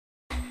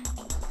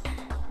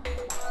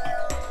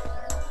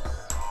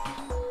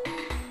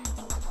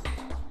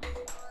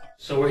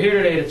So we're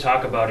here today to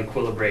talk about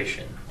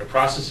equilibration, the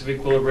process of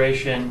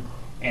equilibration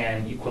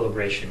and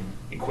equilibration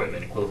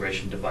equipment,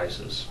 equilibration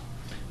devices.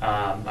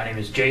 My name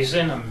is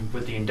Jason. I'm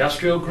with the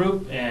Industrial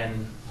Group,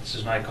 and this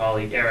is my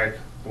colleague Eric,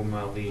 whom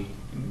I'll be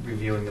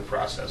reviewing the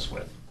process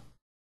with.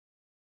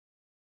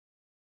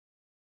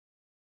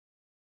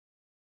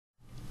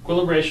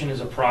 Equilibration is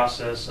a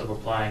process of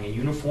applying a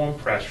uniform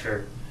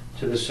pressure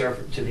to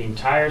the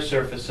entire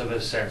surface of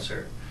a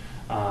sensor,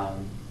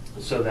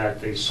 so that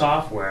the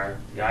software,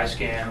 the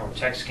iScan or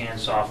TechScan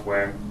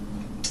software,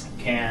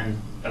 can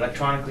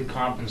electronically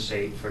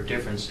compensate for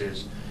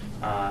differences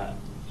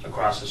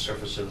across the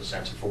surface of the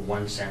sensor for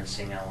one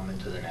sensing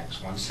element to the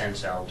next, one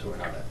sense cell to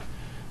another.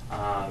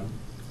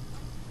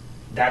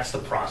 That's the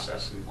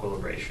process of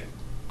equilibration.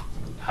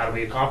 How do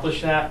we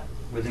accomplish that?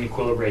 With an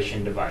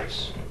equilibration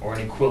device, or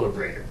an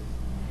equilibrator.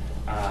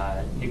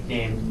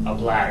 Nicknamed a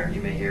bladder,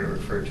 you may hear it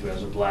referred to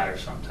as a bladder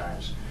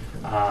sometimes.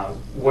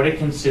 What it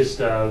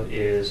consists of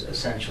is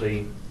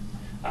essentially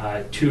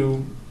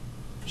two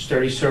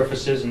sturdy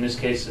surfaces. In this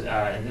case,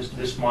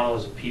 this model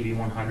is a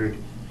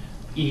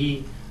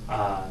PV100E.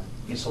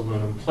 It's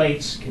aluminum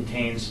plates,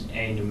 contains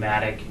a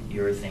pneumatic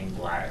urethane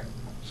bladder.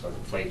 So it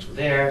inflates with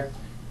air,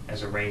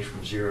 has a range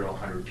from 0 to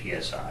 100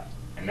 psi.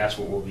 And that's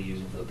what we'll be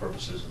using for the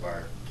purposes of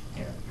our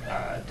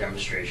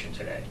demonstration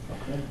today.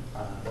 Okay.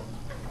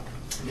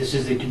 This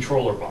is the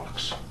controller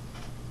box.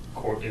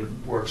 It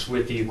works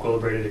with the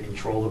equilibrator to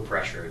control the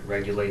pressure. It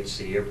regulates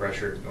the air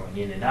pressure going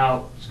in and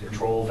out. It's a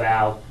control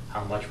valve,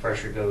 how much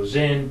pressure goes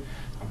in,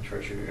 how much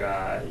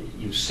pressure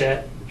you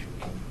set,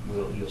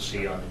 which you'll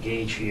see on the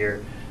gauge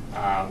here.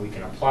 We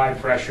can apply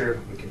pressure,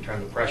 we can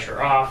turn the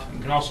pressure off, and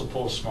we can also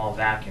pull a small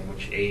vacuum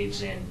which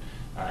aids in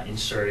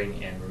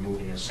inserting and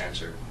removing the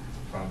sensor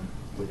from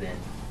within,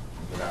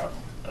 without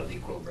of the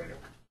equilibrator.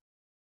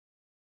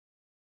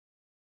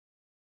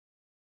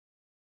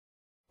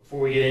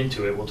 Before we get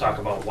into it, we'll talk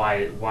about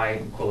why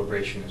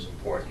equilibration is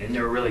important. And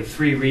there are really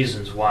three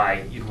reasons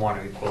why you'd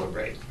want to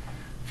equilibrate.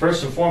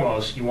 First and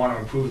foremost, you want to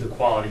improve the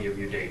quality of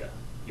your data.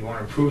 You want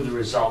to improve the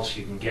results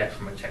you can get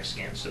from a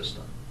TechScan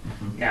system.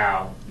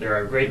 Now, there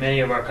are a great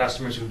many of our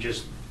customers who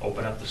just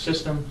open up the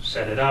system,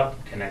 set it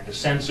up, connect the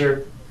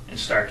sensor, and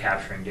start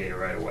capturing data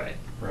right away.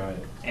 Right.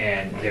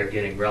 And they're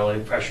getting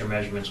relative pressure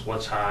measurements,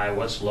 what's high,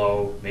 what's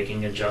low,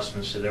 making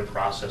adjustments to their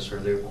processor,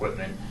 their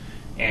equipment,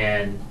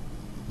 and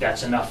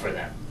that's enough for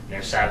them.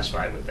 They're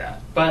satisfied with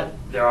that. But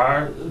there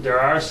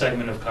are a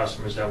segment of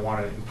customers that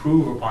want to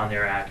improve upon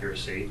their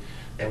accuracy.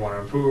 They want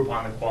to improve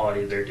upon the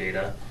quality of their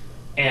data.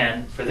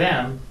 And for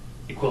them,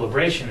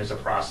 equilibration is a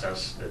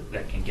process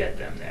that can get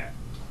them there.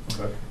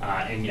 Okay.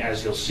 And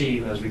as you'll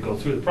see as we go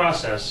through the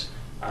process,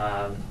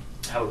 how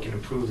it can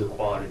improve the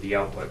quality of the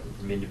output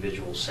from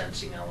individual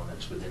sensing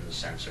elements within the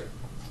sensor.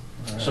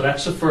 Right. So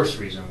that's the first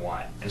reason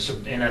why,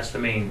 and that's the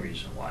main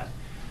reason why.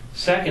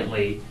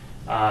 Secondly,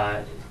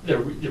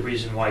 the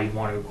reason why you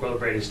want to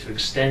equilibrate is to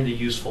extend the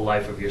useful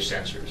life of your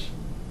sensors.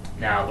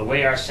 Now, the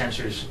way our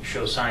sensors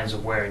show signs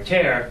of wear and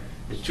tear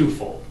is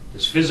twofold.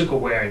 There's physical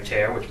wear and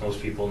tear, which most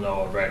people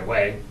know of right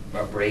away,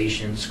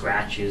 abrasions,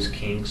 scratches,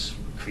 kinks,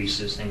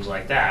 creases, things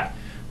like that.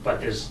 But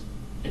there's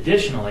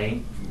additionally,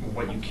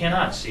 what you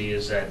cannot see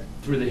is that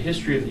through the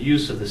history of the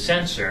use of the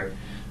sensor,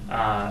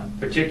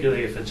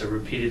 particularly if it's a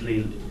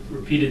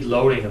repeated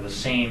loading of the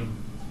same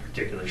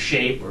particular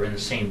shape or in the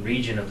same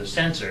region of the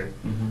sensor,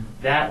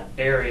 that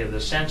area of the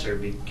sensor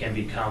can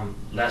become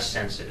less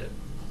sensitive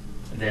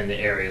than the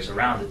areas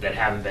around it that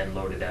haven't been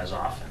loaded as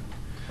often.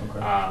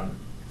 Okay.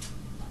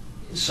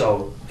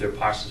 So their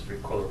process for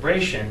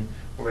equilibration,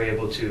 we're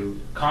able to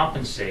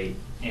compensate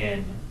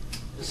and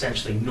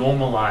essentially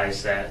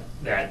normalize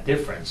that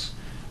difference,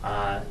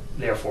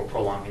 therefore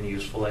prolonging the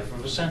useful life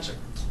of a sensor.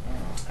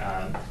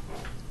 And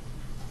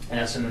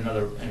that's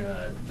another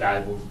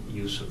valuable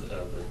use of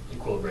the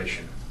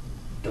equilibration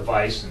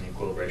device and the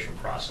equilibration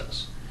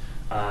process.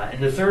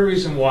 And the third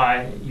reason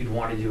why you'd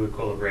want to do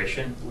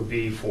equilibration would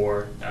be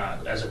for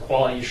as a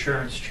quality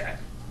assurance check,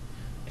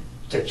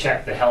 to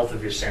check the health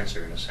of your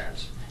sensor in a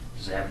sense.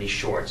 Does it have any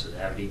shorts? Does it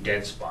have any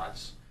dead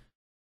spots?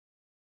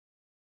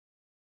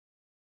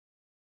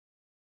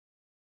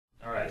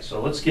 All right,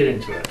 so let's get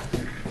into it.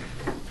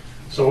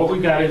 So what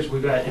we've got is,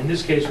 in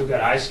this case, we've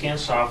got iScan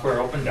software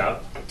opened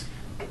up,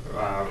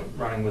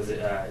 running with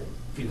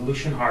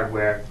Evolution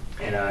hardware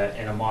and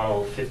a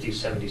model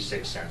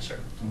 5076 sensor.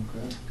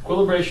 Okay.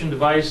 Equilibration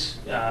device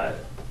are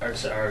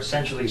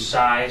essentially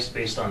sized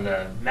based on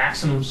the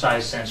maximum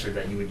size sensor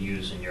that you would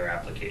use in your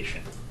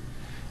application.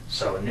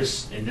 So in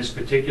this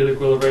particular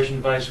equilibration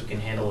device, we can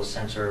handle a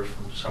sensor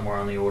from somewhere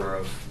on the order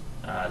of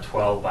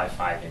 12 by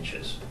 5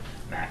 inches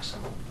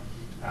maximum.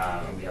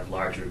 We have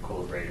larger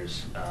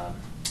equilibrators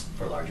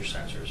for larger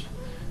sensors.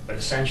 But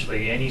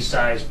essentially, any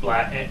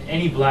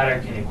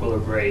bladder can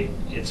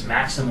equilibrate its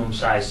maximum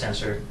size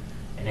sensor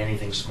and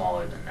anything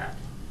smaller than that.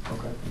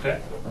 Okay.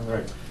 Okay? All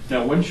right.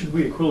 Now, when should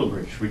we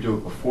equilibrate? Should we do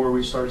it before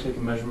we start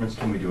taking measurements?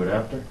 Can we do it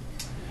after?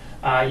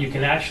 You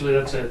can actually,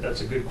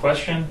 that's a good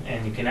question,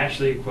 and you can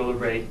actually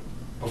equilibrate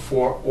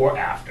before or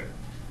after.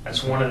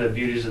 That's one of the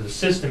beauties of the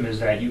system, is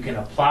that you can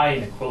apply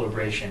an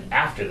equilibration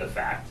after the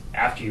fact,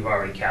 after you've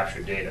already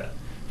captured data.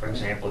 For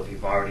example, if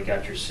you've already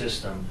got your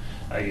system,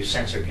 your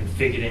sensor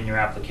configured in your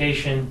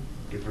application,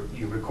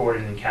 you've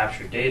recorded and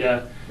captured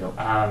data,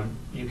 Yep.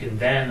 You can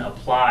then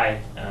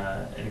apply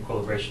an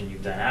equilibration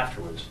you've done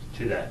afterwards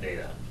to that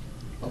data.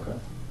 Okay.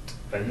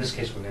 But in this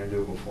case, we're going to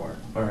do it before.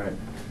 All right.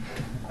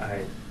 All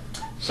right.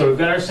 So we've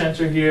got our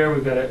sensor here.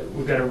 We've got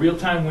a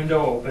real-time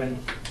window open.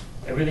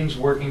 Everything's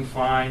working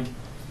fine.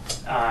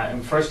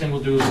 And first thing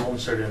we'll do is we'll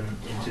insert it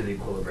into the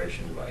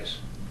equilibration device.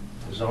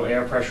 There's no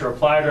air pressure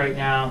applied right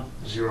now.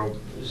 Zero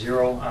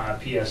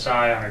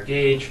psi on our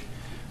gauge.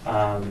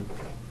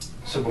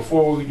 So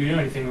before we do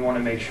anything, we want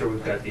to make sure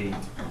we've got the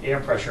air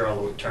pressure all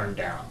the way turned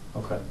down.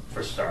 Okay.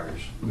 For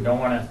starters, we don't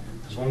want to,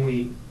 because when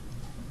we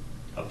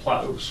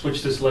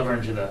switch this lever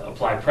into the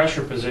apply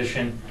pressure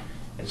position,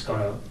 it's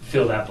going to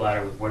fill that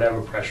bladder with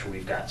whatever pressure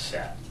we've got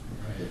set.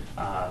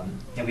 Right.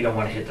 And we don't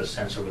want to hit the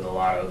sensor with a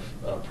lot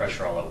of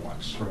pressure all at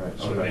once. Right.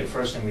 So Okay. the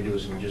first thing we do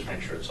is we just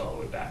make sure it's all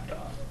the way backed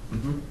off.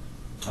 Mm-hmm.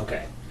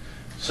 Okay,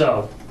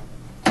 so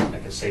I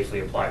can safely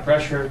apply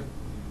pressure,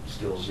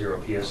 still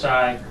 0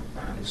 psi,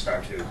 and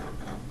start to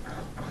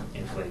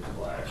inflate the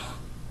bladder.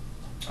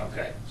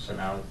 Okay, so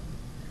now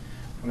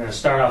I'm going to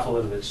start off a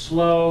little bit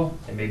slow.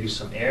 There may be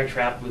some air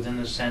trapped within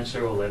the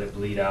sensor. We'll let it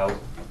bleed out.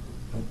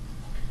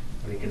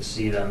 We can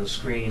see it on the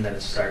screen that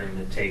it's starting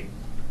to take,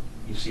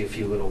 you see a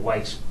few little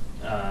white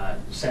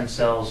sense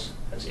cells.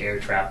 That's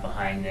air trapped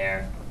behind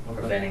there,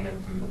 preventing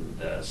them from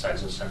the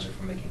sides of the sensor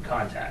from making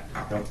contact.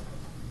 Yep.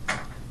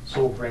 So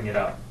we'll bring it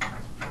up.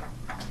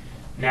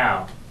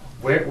 Now,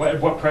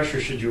 what pressure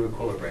should you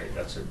equilibrate?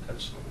 That's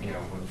one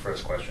of the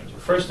first questions. The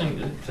first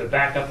thing, to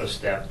back up a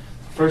step,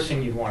 the first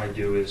thing you'd want to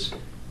do is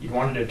you'd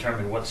want to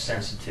determine what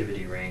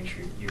sensitivity range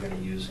you're going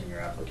to use in your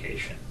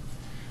application.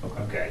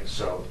 Okay,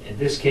 so in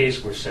this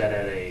case, we're set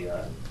at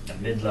a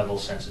mid-level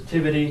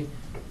sensitivity.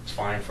 It's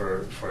fine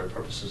for the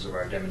purposes of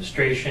our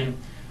demonstration.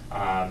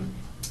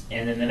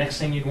 And then the next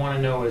thing you'd want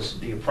to know is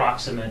the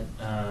approximate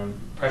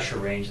pressure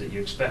range that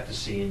you expect to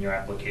see in your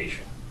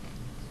application.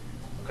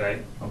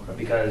 Okay? Okay.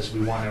 Because we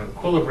want to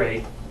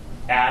equilibrate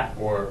at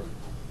or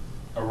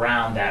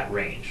around that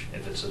range.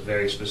 If it's a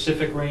very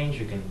specific range,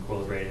 you can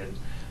equilibrate it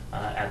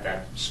at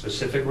that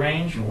specific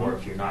range, Mm-hmm. or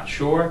if you're not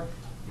sure,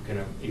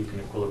 you can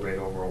equilibrate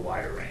over a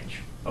wider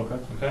range. Okay.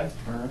 Okay?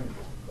 All right.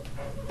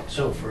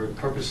 So for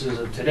purposes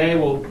of today,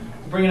 we'll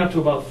bring it up to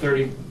about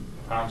 30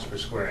 pounds per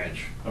square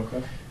inch.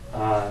 Okay.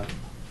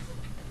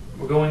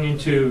 We're going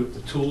into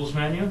the tools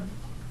menu,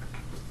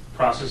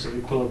 process of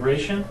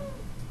equilibration.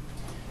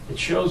 It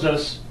shows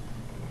us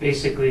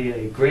basically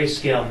a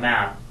grayscale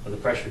map of the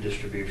pressure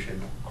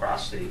distribution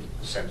across the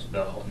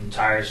whole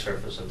entire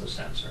surface of the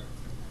sensor.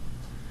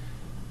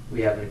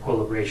 We have an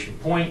equilibration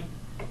point.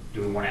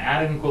 Do we want to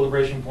add an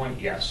equilibration point?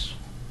 Yes,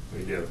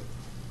 we do.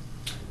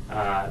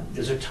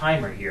 There's a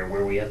timer here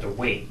where we have to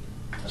wait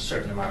a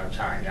certain amount of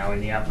time. Now,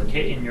 in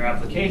your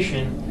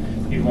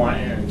application,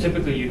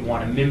 typically you'd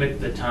want to mimic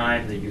the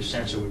time that your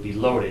sensor would be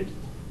loaded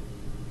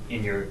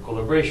in your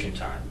equilibration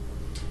time.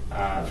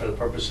 For the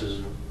purposes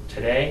of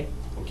today,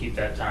 we'll keep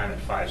that time at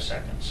 5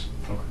 seconds.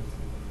 Okay.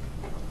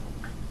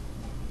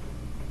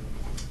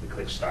 We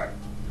click start.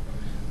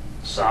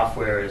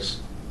 Software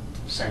is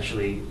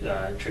essentially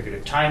triggered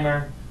a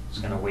timer. It's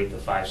going to wait the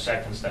 5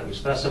 seconds that we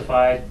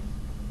specified.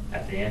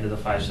 At the end of the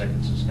 5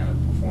 seconds, it's going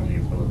to perform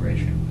the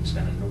equilibration. It's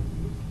going to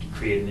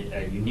create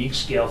a unique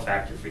scale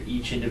factor for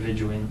each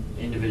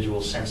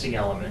individual sensing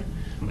element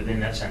within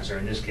that sensor.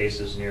 In this case,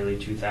 there's nearly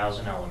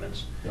 2,000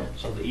 elements. Yep.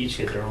 So they each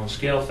get their own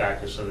scale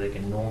factor so they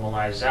can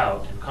normalize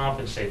out and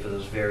compensate for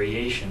those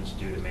variations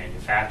due to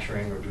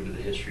manufacturing or due to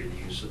the history of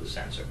the use of the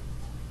sensor.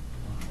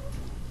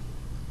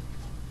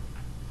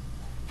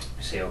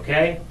 We say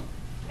OK,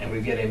 and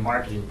we get a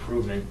marked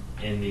improvement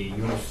in the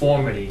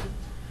uniformity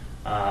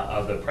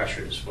of the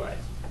pressure display.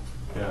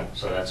 Yeah.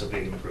 So that's a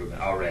big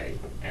improvement already,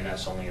 and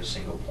that's only a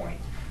single point.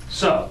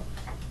 So,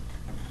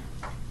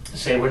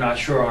 say we're not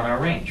sure on our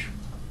range.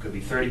 Could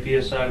be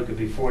 30 psi, it could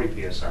be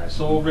 40 psi.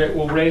 So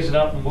we'll raise it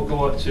up and we'll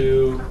go up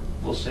to,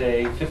 we'll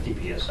say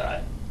 50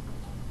 psi.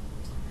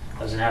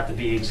 Doesn't have to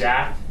be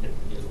exact.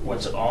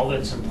 All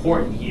that's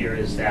important here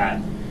is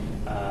that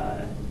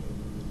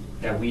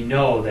that we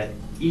know that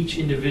each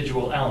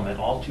individual element,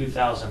 all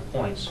 2,000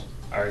 points,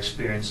 are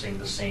experiencing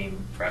the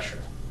same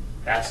pressure.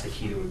 That's the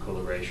key to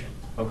equilibration.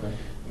 Okay.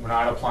 We're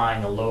not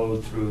applying a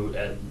load through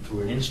an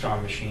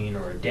Instron machine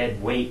or a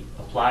dead weight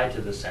applied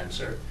to the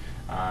sensor,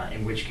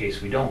 in which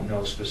case we don't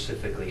know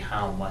specifically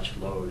how much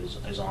load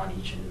is on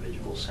each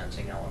individual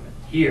sensing element.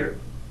 Here,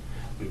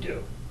 we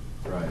do.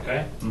 Right.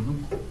 Okay?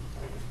 Mm-hmm.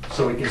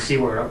 So we can see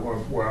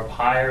we're up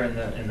higher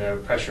in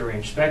the pressure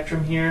range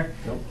spectrum here.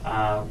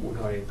 Yep. We're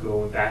going to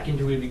go back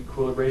into the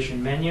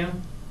equilibration menu,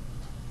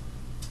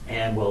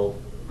 and we'll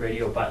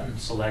radio button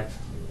select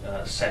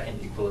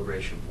second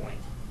equilibration point.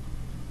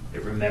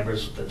 It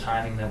remembers the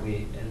timing that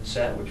we had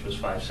set, which was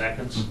 5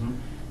 seconds, Mm-hmm.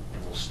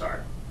 and we'll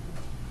start.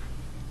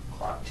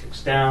 Clock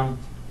ticks down,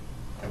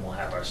 and we'll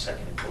have our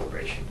second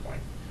equilibration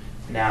point.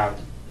 Now,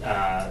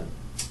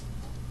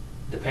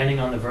 depending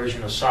on the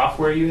version of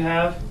software you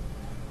have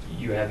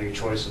your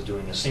choice of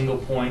doing a single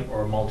point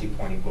or a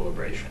multi-point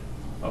equilibration.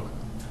 Okay.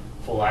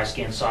 Full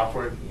iScan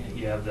software,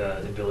 you have the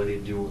ability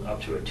to do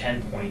up to a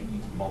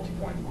 10-point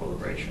multi-point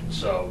equilibration.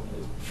 So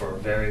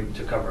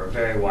to cover a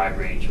very wide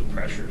range of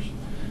pressures.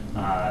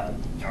 Our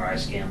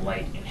iScan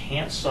Lite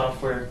Enhanced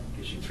software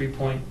gives you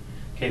 3-point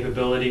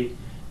capability,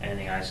 and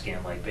the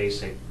iScan Lite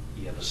Basic,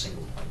 you have a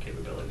single point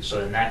capability.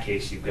 So in that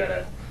case, you've got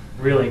to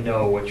really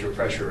know what your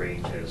pressure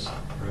range is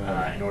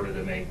in order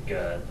to make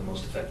the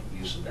most effective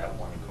use of that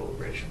one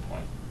equilibration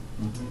point.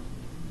 Mm-hmm.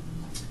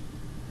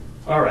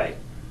 All right.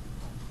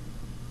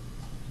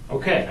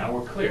 Okay, now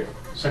we're clear.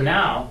 So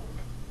now,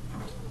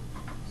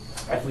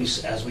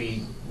 as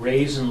we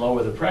raise and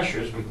lower the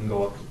pressures, we can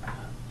go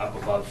up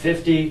above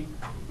 50.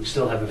 We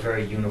still have a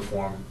very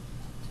uniform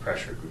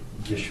pressure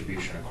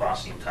distribution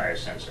across the entire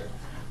sensor.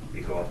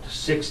 We go up to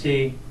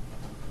 60.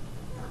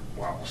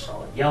 We're almost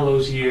solid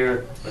yellows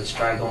here. Let's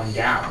try going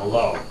down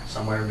below,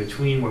 somewhere in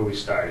between where we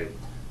started,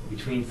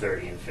 between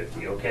 30 and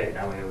 50. Okay,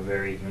 now we have a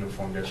very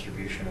uniform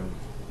distribution of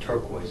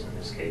turquoise in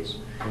this case.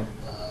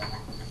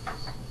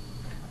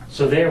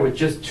 So there, with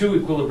just 2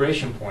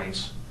 equilibration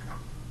points,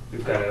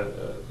 we've got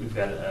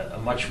a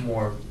much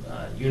more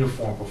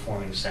uniform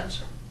performing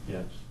sensor.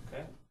 Yes.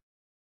 Okay.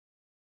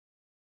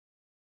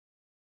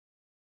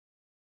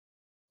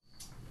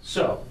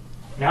 So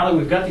now that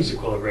we've got these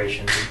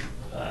equilibrations,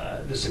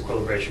 this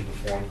equilibration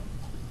performed,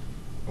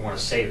 we want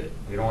to save it.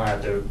 We don't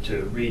have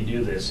to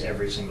redo this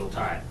every single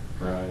time.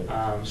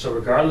 Right. So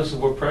regardless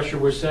of what pressure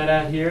we're set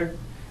at here,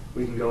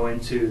 we can go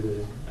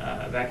into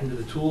back into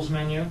the Tools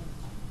menu.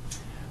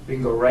 We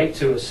can go right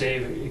to a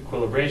Save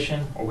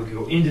Equilibration, or we can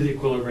go into the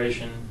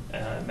Equilibration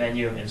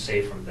menu and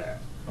save from there.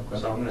 Okay.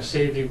 So I'm going to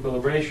save the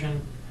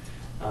equilibration.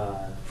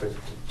 For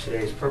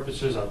today's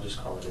purposes, I'll just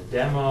call it a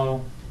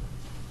demo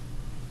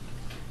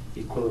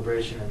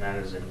equilibration, and that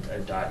is a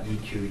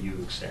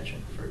 .equ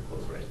extension for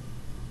Equilibrate.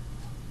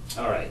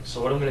 All right,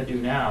 so what I'm going to do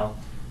now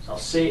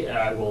is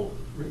I will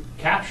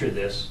capture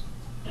this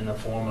in the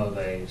form of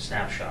a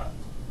snapshot,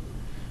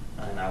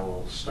 and I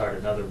will start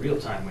another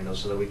real-time window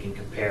so that we can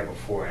compare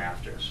before and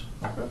afters.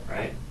 Okay.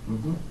 Right?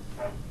 Mm-hmm.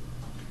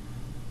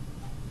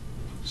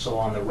 So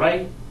on the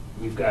right,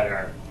 we've got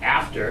our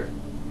after,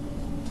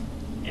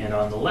 and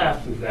on the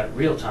left, we've got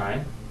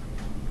real-time.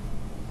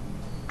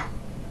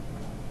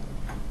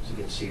 So you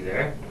can see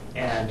there.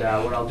 And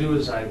what I'll do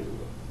is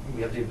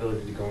we have the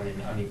ability to go in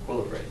and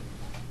unequilibrate.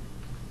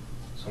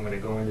 So I'm going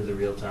to go into the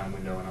real-time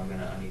window and I'm going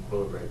to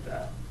unequilibrate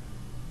that.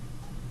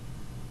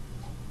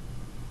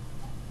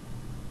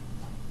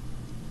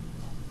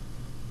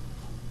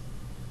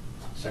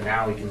 So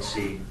now we can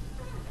see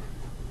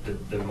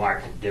the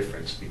marked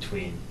difference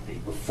between the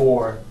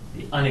before,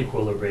 the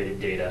unequilibrated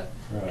data,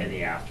 Right. and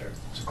the after.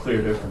 It's a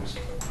clear difference.